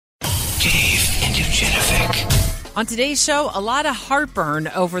On today's show, a lot of heartburn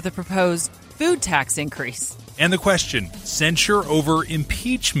over the proposed food tax increase. And the question, censure over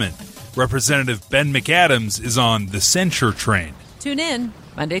impeachment. Representative Ben McAdams is on the censure train. Tune in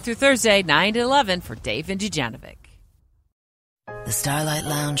Monday through Thursday, 9 to 11 for Dave and Dujanovic. The Starlight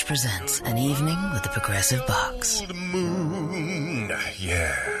Lounge presents An Evening with the Progressive Box. Old moon,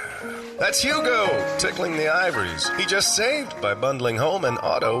 yeah. That's Hugo, tickling the ivories. He just saved by bundling home and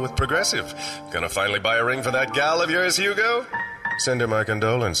auto with Progressive. Gonna finally buy a ring for that gal of yours, Hugo? Send her my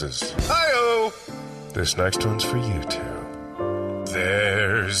condolences. Hi-oh! This next one's for you two.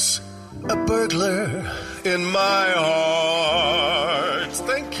 There's a burglar in my heart.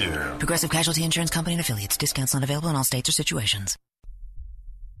 Thank you. Progressive Casualty Insurance Company and Affiliates. Discounts not available in all states or situations.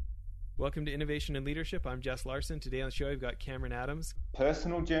 Welcome to Innovation and Leadership. I'm Jess Larson. Today on the show, we've got Cameron Adams.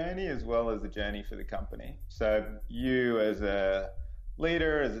 Personal journey as well as a journey for the company. So you as a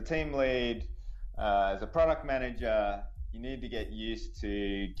leader, as a team lead, as a product manager, you need to get used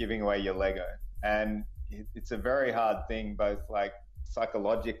to giving away your Lego. And it's a very hard thing, both like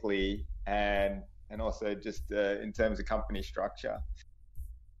psychologically and also just in terms of company structure.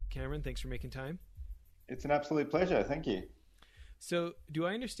 Cameron, thanks for making time. It's an absolute pleasure. Thank you. So do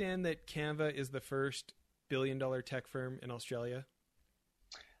I understand that Canva is the first billion-dollar tech firm in Australia?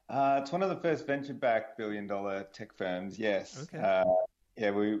 It's one of the first venture-backed billion-dollar tech firms, yes. Okay.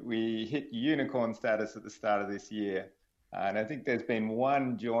 We hit unicorn status at the start of this year. And I think there's been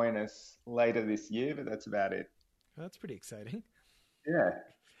one join us later this year, but that's about it. Well, that's pretty exciting.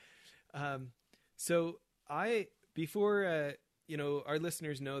 Yeah. So before our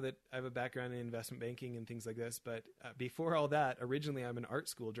listeners know that I have a background in investment banking and things like this, but before all that, originally I'm an art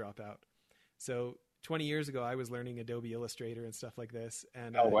school dropout. So 20 years ago, I was learning Adobe Illustrator and stuff like this.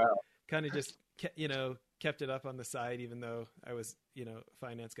 And kind of just, kept it up on the side, even though I was, a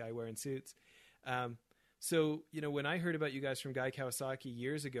finance guy wearing suits. So, when I heard about you guys from Guy Kawasaki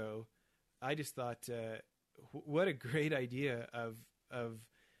years ago, I just thought, what a great idea of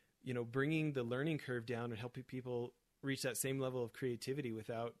bringing the learning curve down and helping people reach that same level of creativity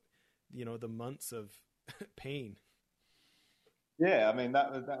without, the months of pain. Yeah, I mean,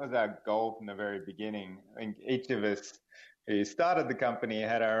 that was our goal from the very beginning. I think each of us who started the company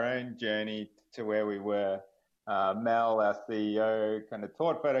had our own journey to where we were. Mel, our CEO, kind of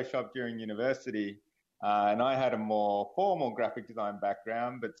taught Photoshop during university, and I had a more formal graphic design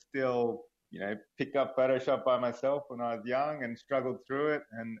background, but still, picked up Photoshop by myself when I was young and struggled through it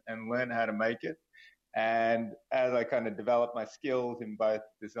and learned how to make it. And as I kind of developed my skills in both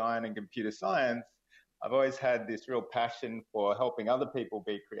design and computer science, I've always had this real passion for helping other people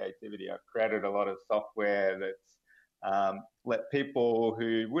be creativity. I've created a lot of software that's let people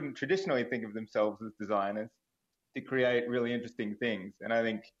who wouldn't traditionally think of themselves as designers to create really interesting things. And I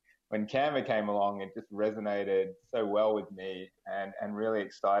think when Canva came along, it just resonated so well with me and really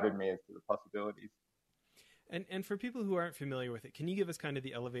excited me as to the possibilities. And for people who aren't familiar with it, can you give us kind of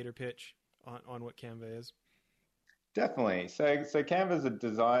the elevator pitch on what Canva is? Definitely. So Canva is a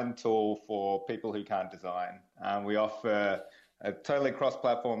design tool for people who can't design. We offer a totally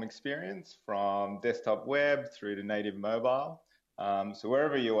cross-platform experience from desktop web through to native mobile. So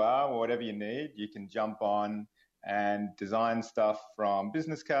wherever you are or whatever you need, you can jump on and design stuff from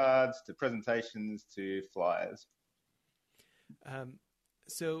business cards to presentations to flyers.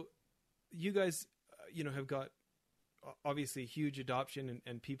 So you guys, have got obviously huge adoption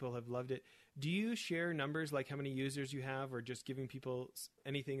and people have loved it. Do you share numbers like how many users you have, or just giving people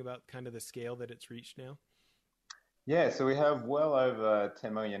anything about kind of the scale that it's reached now? Yeah, so we have well over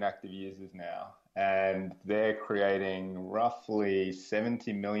 10 million active users now, and they're creating roughly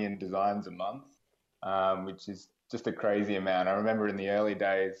 70 million designs a month, which is just a crazy amount. I remember in the early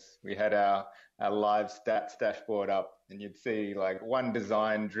days, we had our live stats dashboard up, and you'd see like one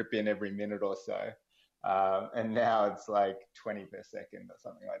design drip in every minute or so. And now it's like 20 per second or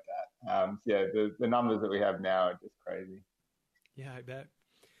something like that. The numbers that we have now are just crazy. Yeah, I bet.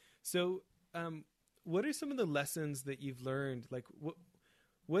 So what are some of the lessons that you've learned? Like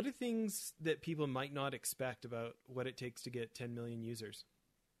what are things that people might not expect about what it takes to get 10 million users?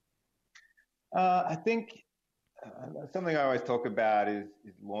 I think something I always talk about is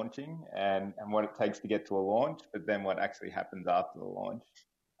launching and what it takes to get to a launch, but then what actually happens after the launch.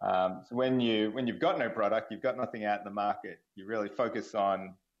 So when you've got no product, you've got nothing out in the market, you really focus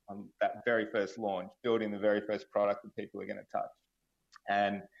on that very first launch, building the very first product that people are going to touch.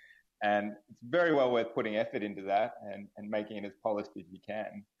 And it's very well worth putting effort into that and making it as polished as you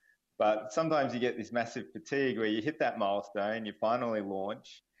can. But sometimes you get this massive fatigue where you hit that milestone, you finally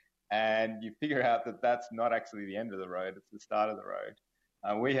launch, and you figure out that that's not actually the end of the road, it's the start of the road.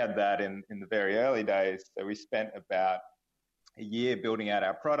 We had that in the very early days. So we spent about a year building out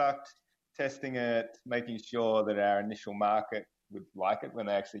our product, testing it, making sure that our initial market would like it when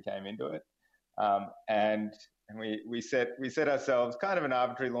they actually came into it. And we set ourselves kind of an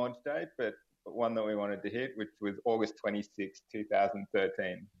arbitrary launch date, but one that we wanted to hit, which was August 26,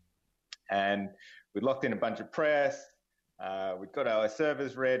 2013. And we locked in a bunch of press. We got our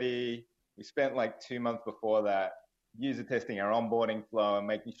servers ready. We spent like 2 months before that user testing our onboarding flow and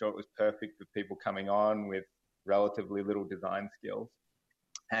making sure it was perfect for people coming on with relatively little design skills.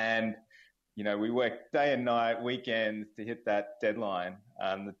 And, you know, we worked day and night, weekends to hit that deadline.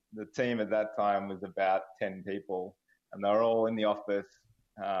 The team at that time was about 10 people, and they were all in the office,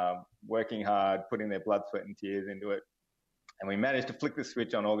 working hard, putting their blood, sweat and tears into it. And we managed to flick the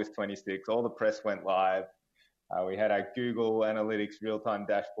switch on August 26. All the press went live. We had our Google Analytics real-time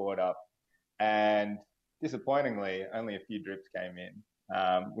dashboard up, and disappointingly, only a few drips came in.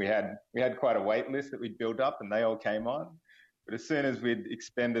 We had quite a wait list that we'd built up, and they all came on. But as soon as we'd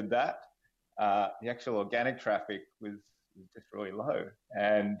expended that, the actual organic traffic was just really low.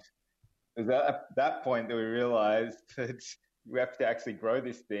 And it was at that point that we realized that we have to actually grow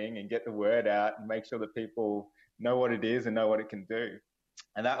this thing and get the word out and make sure that people know what it is and know what it can do.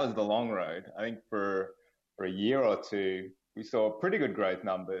 And that was the long road. I think for a year or two, we saw pretty good growth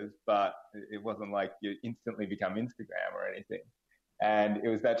numbers, but it wasn't like you instantly become Instagram or anything. And it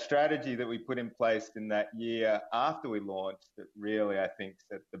was that strategy that we put in place in that year after we launched that really, I think,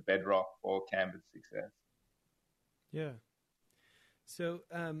 set the bedrock for Canva's success. Yeah. So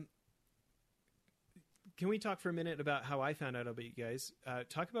can we talk for a minute about how I found out about you guys?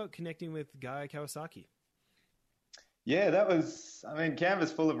 Talk about connecting with Guy Kawasaki. Yeah,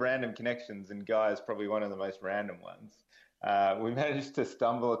 Canva's full of random connections, and Guy is probably one of the most random ones. We managed to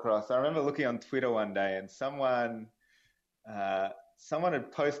stumble across, I remember looking on Twitter one day and someone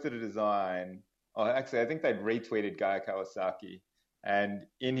had posted a design, I think they'd retweeted Guy Kawasaki, and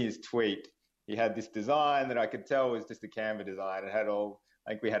in his tweet, he had this design that I could tell was just a Canva design. It had I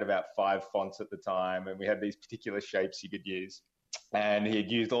think we had about 5 fonts at the time, and we had these particular shapes you could use, and he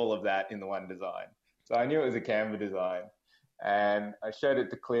had used all of that in the one design. So I knew it was a Canva design, and I showed it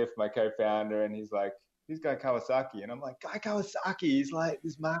to Cliff, my co-founder, and he's like, "Who's Guy Kawasaki?" And I'm like, "Guy Kawasaki, he's like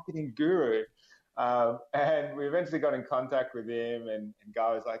this marketing guru." And we eventually got in contact with him, and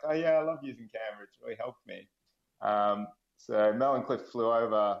Guy was like, "Oh yeah, I love using Canva. It's really helped me." So Mel and Cliff flew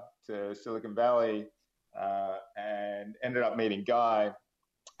over to Silicon Valley and ended up meeting Guy,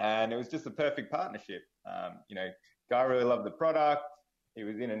 and it was just a perfect partnership. Guy really loved the product. He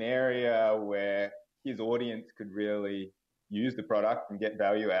was in an area where his audience could really use the product and get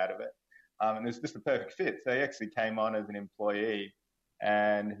value out of it. And it was just a perfect fit. So he actually came on as an employee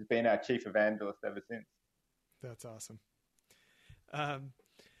and has been our chief evangelist ever since. That's awesome.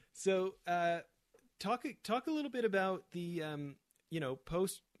 So talk a little bit about the,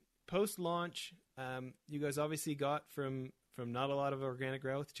 post launch. You guys obviously got from not a lot of organic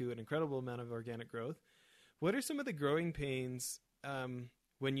growth to an incredible amount of organic growth. What are some of the growing pains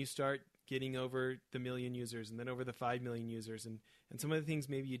when you start getting over the 1 million users and then over the 5 million users and some of the things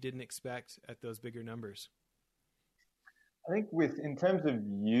maybe you didn't expect at those bigger numbers? I think in terms of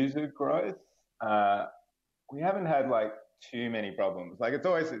user growth, we haven't had too many problems.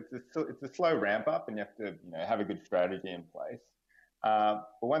 It's a slow ramp up, and you have to have a good strategy in place. But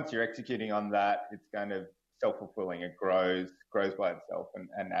once you're executing on that, it's kind of self-fulfilling. It grows by itself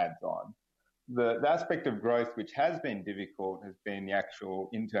and adds on. The aspect of growth which has been difficult has been the actual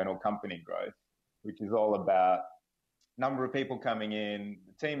internal company growth, which is all about number of people coming in,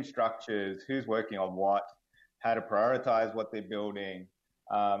 the team structures, who's working on what, how to prioritize what they're building,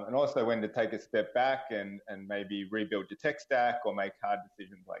 and also when to take a step back and maybe rebuild your tech stack or make hard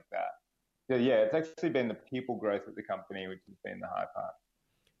decisions like that. So yeah, it's actually been the people growth at the company which has been the hard part.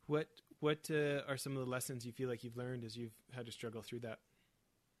 What are some of the lessons you feel like you've learned as you've had to struggle through that?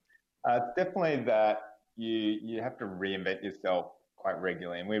 It's definitely that you have to reinvent yourself quite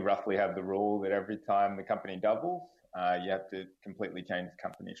regularly. And we roughly have the rule that every time the company doubles, you have to completely change the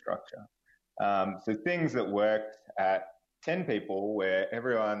company structure. So things that worked at 10 people where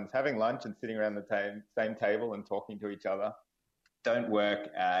everyone's having lunch and sitting around the same table and talking to each other don't work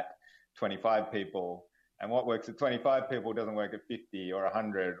at 25 people. And what works at 25 people doesn't work at 50 or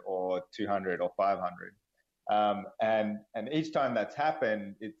 100 or 200 or 500. And each time that's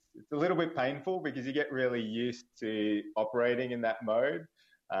happened, it's a little bit painful because you get really used to operating in that mode.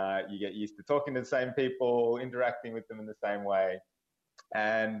 You get used to talking to the same people, interacting with them in the same way.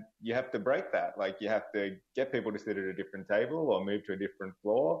 And you have to break that. You have to get people to sit at a different table or move to a different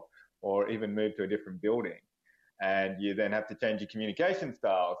floor or even move to a different building. And you then have to change your communication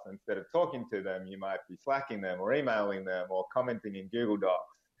styles. So instead of talking to them, you might be Slacking them or emailing them or commenting in Google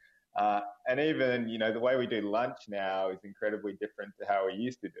Docs. And even, the way we do lunch now is incredibly different to how we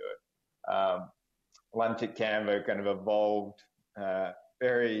used to do it. Lunch at Canva kind of evolved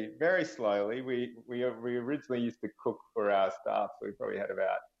very, very slowly. We originally used to cook for our staff, so we probably had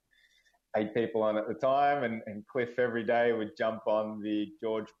about 8 people on at the time, and Cliff every day would jump on the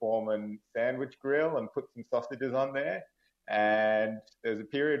George Foreman sandwich grill and put some sausages on there. And there was a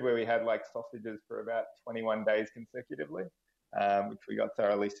period where we had like sausages for about 21 days consecutively, which we got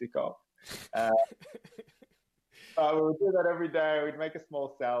thoroughly sick of. But we would do that every day. We'd make a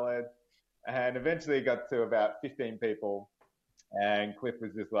small salad, and eventually it got to about 15 people. And Cliff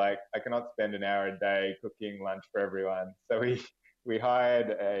was just like, I cannot spend an hour a day cooking lunch for everyone. So we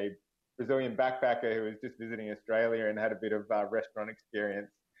hired a Brazilian backpacker who was just visiting Australia and had a bit of restaurant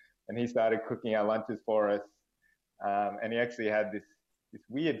experience, and he started cooking our lunches for us. And he actually had this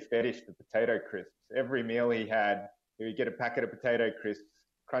weird fetish for potato crisps. Every meal he would get a packet of potato crisps,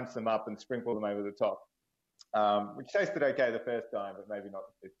 crunch them up, and sprinkle them over the top, which tasted okay the first time, but maybe not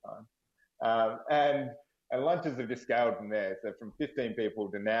the fifth time. And lunches have just scaled from there. So from 15 people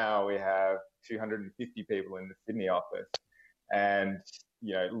to now we have 250 people in the Sydney office, and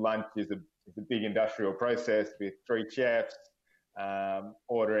lunch is a big industrial process with 3 chefs,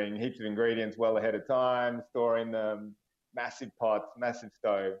 ordering heaps of ingredients well ahead of time, storing them, massive pots, massive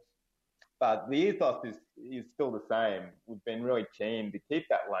stoves. But the ethos is still the same. We've been really keen to keep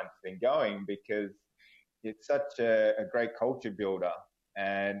that lunch thing going because it's such a great culture builder.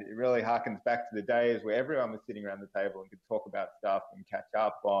 And it really harkens back to the days where everyone was sitting around the table and could talk about stuff and catch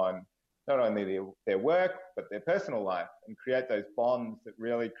up on not only their work, but their personal life, and create those bonds that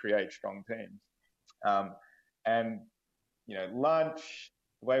really create strong teams. Lunch,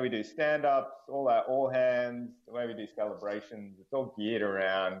 the way we do stand-ups, all our all hands, the way we do celebrations, it's all geared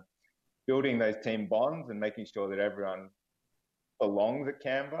around building those team bonds and making sure that everyone belongs at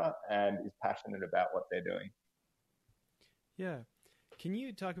Canva and is passionate about what they're doing. Yeah. Can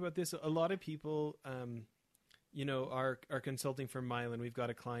you talk about this? A lot of people, are consulting for Mylan. We've got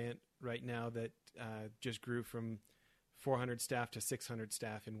a client right now that just grew from 400 staff to 600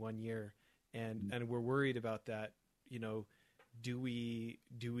 staff in 1 year. And we're worried about that. Do we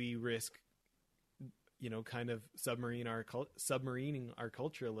risk, kind of submarining our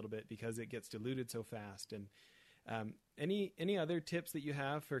culture a little bit because it gets diluted so fast? And any other tips that you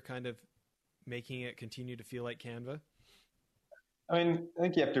have for kind of making it continue to feel like Canva? I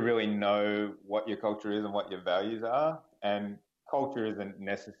think you have to really know what your culture is and what your values are. And culture isn't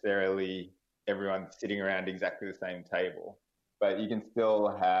necessarily everyone sitting around exactly the same table, but you can still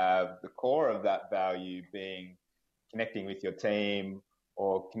have the core of that value being connecting with your team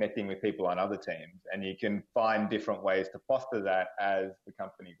or connecting with people on other teams. And you can find different ways to foster that as the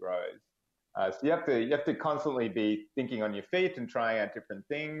company grows. So you have to constantly be thinking on your feet and trying out different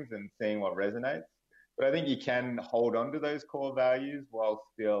things and seeing what resonates. But I think you can hold on to those core values while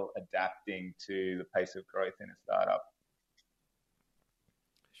still adapting to the pace of growth in a startup.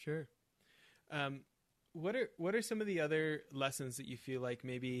 Sure. What are some of the other lessons that you feel like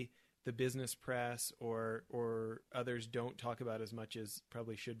maybe the business press or others don't talk about as much as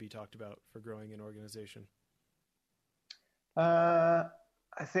probably should be talked about for growing an organization?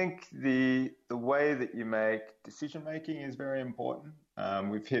 I think the way that you make decision making is very important.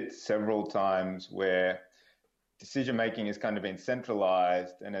 We've hit several times where decision making has kind of been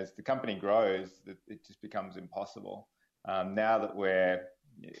centralized, and as the company grows, it just becomes impossible. Now that we're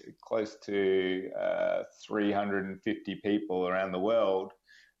close to 350 people around the world,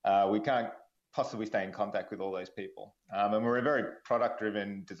 we can't possibly stay in contact with all those people. And we're a very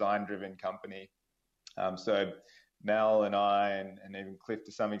product-driven, design-driven company. So Mel and I, and even Cliff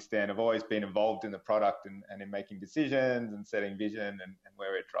to some extent, have always been involved in the product and in making decisions and setting vision and where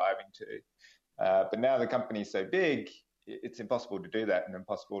we're driving to. But now the company is so big, it's impossible to do that and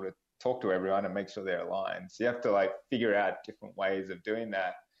impossible to talk to everyone and make sure they're aligned. So you have to figure out different ways of doing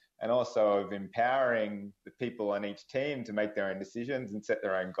that, and also of empowering the people on each team to make their own decisions and set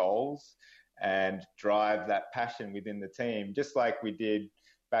their own goals and drive that passion within the team, just like we did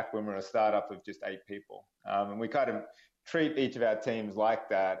back when we were a startup of just 8 people. And we kind of treat each of our teams like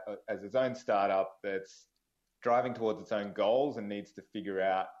that, as its own startup that's driving towards its own goals and needs to figure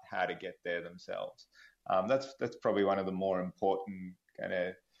out how to get there themselves. That's probably one of the more important kind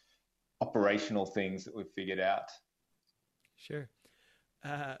of operational things that we've figured out. Sure.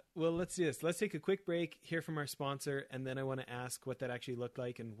 Well, let's do this. Let's take a quick break, hear from our sponsor, and then I want to ask what that actually looked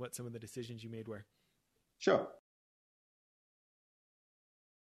like and what some of the decisions you made were. Sure.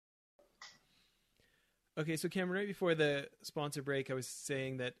 Okay, so Cameron, right before the sponsor break, I was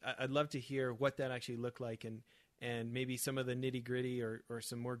saying that I'd love to hear what that actually looked like, and maybe some of the nitty gritty or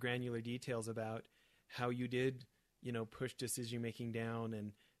some more granular details about how you did, push decision making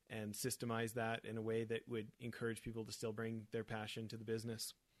down and systemize that in a way that would encourage people to still bring their passion to the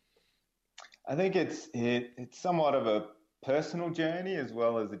business. I think it's somewhat of a personal journey as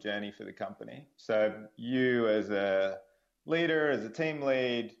well as a journey for the company. So you as a leader, as a team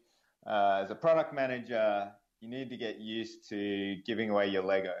lead, as a product manager, you need to get used to giving away your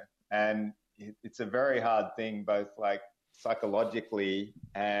Lego. And it's a very hard thing, both like psychologically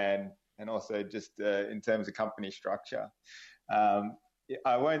and also just in terms of company structure.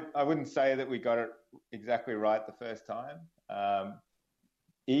 I wouldn't say that we got it exactly right the first time.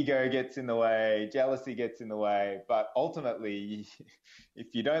 Ego gets in the way, jealousy gets in the way, but ultimately,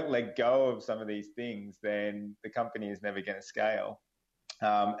 if you don't let go of some of these things, then the company is never going to scale.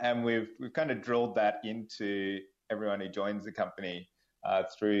 And we've kind of drilled that into everyone who joins the company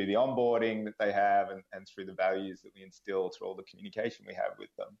through the onboarding that they have and through the values that we instill through all the communication we have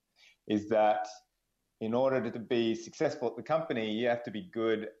with them, is that in order to be successful at the company, you have to be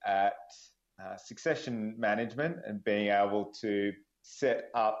good at succession management and being able to set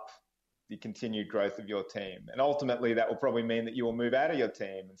up the continued growth of your team. And ultimately, that will probably mean that you will move out of your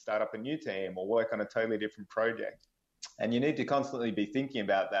team and start up a new team or work on a totally different project. And you need to constantly be thinking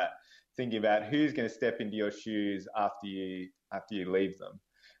about that, thinking about who's going to step into your shoes after you leave them.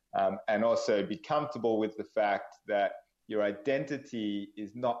 And also be comfortable with the fact that your identity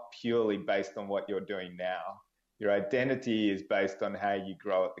is not purely based on what you're doing now. Your identity is based on how you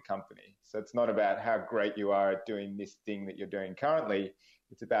grow at the company. So it's not about how great you are at doing this thing that you're doing currently.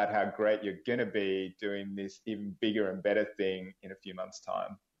 It's about how great you're going to be doing this even bigger and better thing in a few months'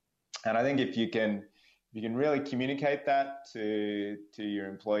 time. And I think if you can really communicate that to your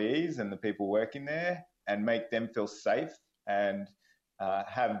employees and the people working there and make them feel safe and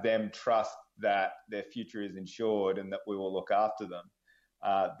have them trust that their future is insured and that we will look after them,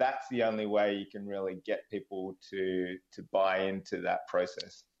 that's the only way you can really get people to buy into that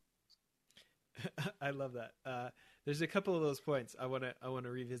process. I love that. There's a couple of those points I want to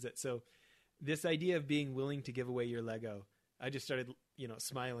revisit. So this idea of being willing to give away your Lego, I just started,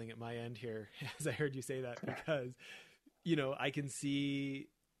 smiling at my end here as I heard you say that, because, I can see,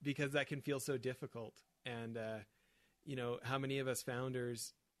 because that can feel so difficult. And, how many of us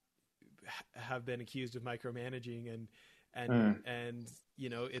founders have been accused of micromanaging and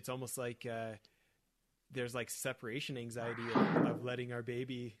it's almost like, there's like separation anxiety of letting our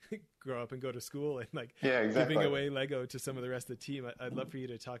baby grow up and go to school and giving away Lego to some of the rest of the team. I'd love for you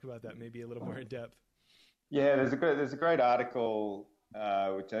to talk about that maybe a little more in depth. Yeah, there's a great article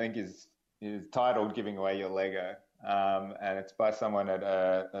which I think is titled "Giving Away Your Lego," and it's by someone at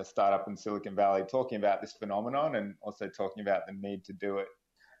a startup in Silicon Valley talking about this phenomenon and also talking about the need to do it.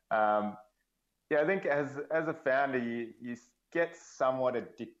 I think as a founder, you get somewhat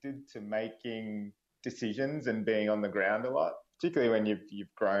addicted to making decisions and being on the ground a lot, particularly when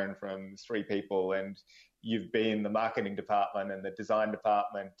you've grown from 3 people and you've been the marketing department and the design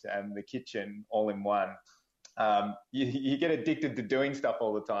department and the kitchen all in one. You get addicted to doing stuff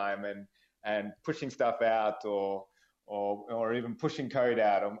all the time and pushing stuff out or even pushing code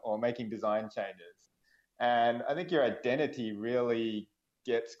out or making design changes. And I think your identity really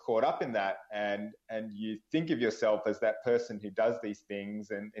gets caught up in that, and you think of yourself as that person who does these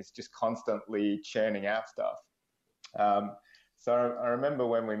things and is just constantly churning out stuff. So I remember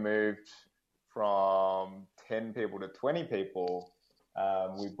when we moved from 10 people to 20 people,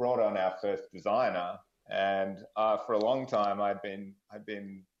 we brought on our first designer, and for a long time I'd been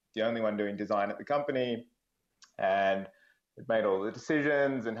the only one doing design at the company, and it made all the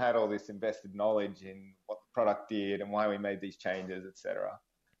decisions and had all this invested knowledge in what the product did and why we made these changes, etc.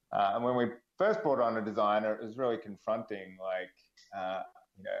 And when we first brought on a designer, it was really confronting.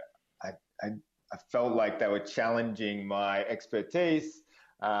 I felt like they were challenging my expertise.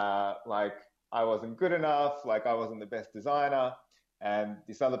 Like I wasn't good enough. Like I wasn't the best designer. And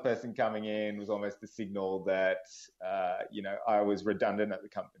this other person coming in was almost a signal that I was redundant at the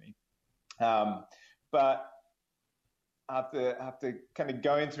company. But after kind of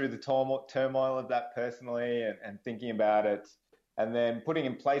going through the turmoil of that personally and thinking about it, and then putting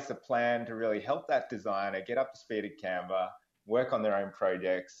in place a plan to really help that designer get up to speed at Canva, work on their own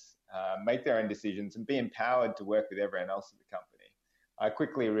projects, make their own decisions, and be empowered to work with everyone else at the company, I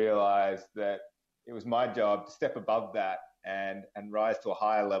quickly realized that it was my job to step above that and rise to a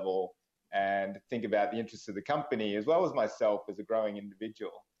higher level and think about the interests of the company as well as myself as a growing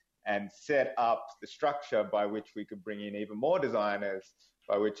individual, and set up the structure by which we could bring in even more designers,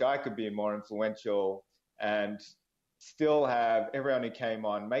 by which I could be more influential and still have everyone who came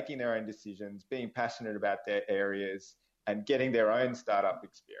on making their own decisions, being passionate about their areas, and getting their own startup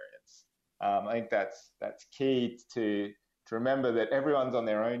experience. I think that's key to remember that everyone's on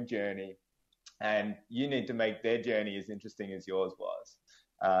their own journey, and you need to make their journey as interesting as yours was.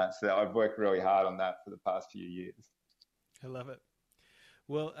 So I've worked really hard on that for the past few years. I love it.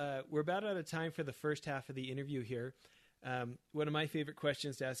 Well, we're about out of time for the first half of the interview here. One of my favorite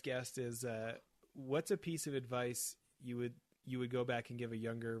questions to ask guests is, what's a piece of advice you would go back and give a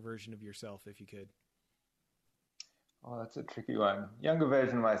younger version of yourself if you could? Oh, that's a tricky one. Younger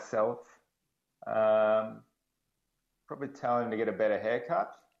version of myself, probably tell him to get a better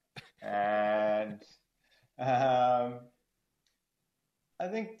haircut, and I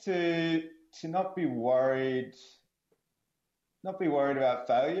think to not be worried about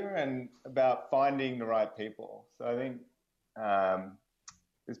failure and about finding the right people. So I think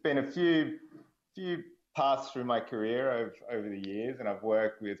there's been a few paths through my career over the years, and I've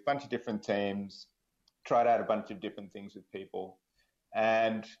worked with a bunch of different teams, tried out a bunch of different things with people.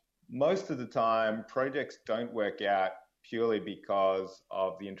 And most of the time, projects don't work out purely because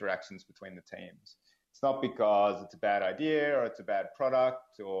of the interactions between the teams. It's not because it's a bad idea or it's a bad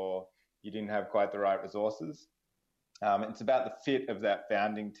product or you didn't have quite the right resources. It's about the fit of that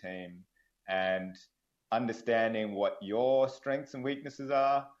founding team and understanding what your strengths and weaknesses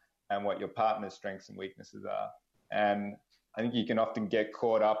are and what your partner's strengths and weaknesses are. And I think you can often get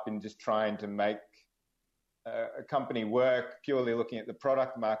caught up in just trying to make a company work purely looking at the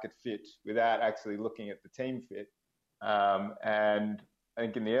product market fit without actually looking at the team fit. And I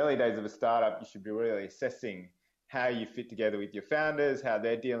think in the early days of a startup, you should be really assessing how you fit together with your founders, how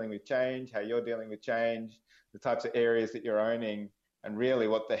they're dealing with change, how you're dealing with change, the types of areas that you're owning, and really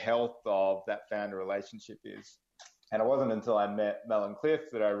what the health of that founder relationship is. And it wasn't until I met Mel and Cliff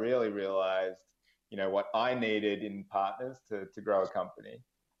that I really realized, what I needed in partners to grow a company.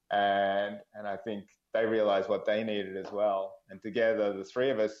 And I think they realized what they needed as well. And together, the three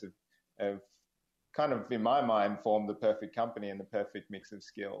of us have kind of, in my mind, formed the perfect company and the perfect mix of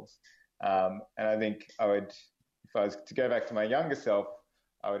skills. And I think if I was to go back to my younger self,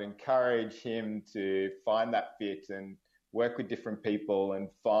 I would encourage him to find that fit and work with different people and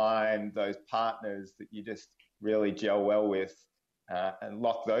find those partners that you just really gel well with, and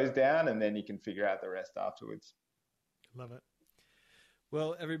lock those down, and then you can figure out the rest afterwards. Love it.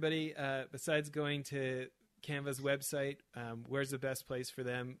 Well, everybody, besides going to Canva's website, where's the best place for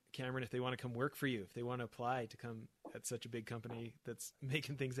them, Cameron, if they want to come work for you, if they want to apply to come at such a big company that's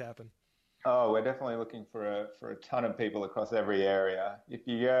making things happen? Oh, we're definitely looking for a ton of people across every area. If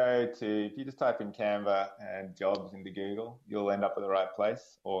you just type in Canva and jobs into Google, you'll end up at the right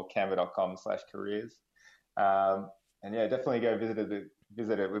place, or canva.com/careers. And yeah, definitely go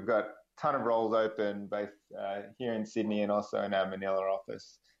visit it. We've got a ton of roles open, both here in Sydney and also in our Manila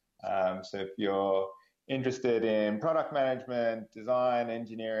office. So if you're interested in product management, design,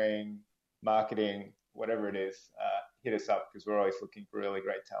 engineering, marketing, whatever it is, hit us up, because we're always looking for really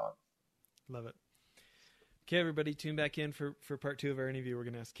great talent. Love it. Okay, everybody, tune back in for part 2 of our interview. We're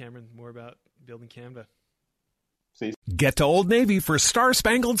going to ask Cameron more about building Canva. See. Get to Old Navy for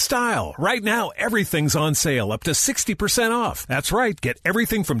Star-Spangled Style. Right now, everything's on sale, up to 60% off. That's right. Get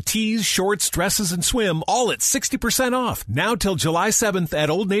everything from tees, shorts, dresses, and swim, all at 60% off. Now till July 7th at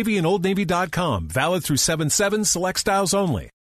Old Navy and OldNavy.com. Valid through 7/7, select styles only.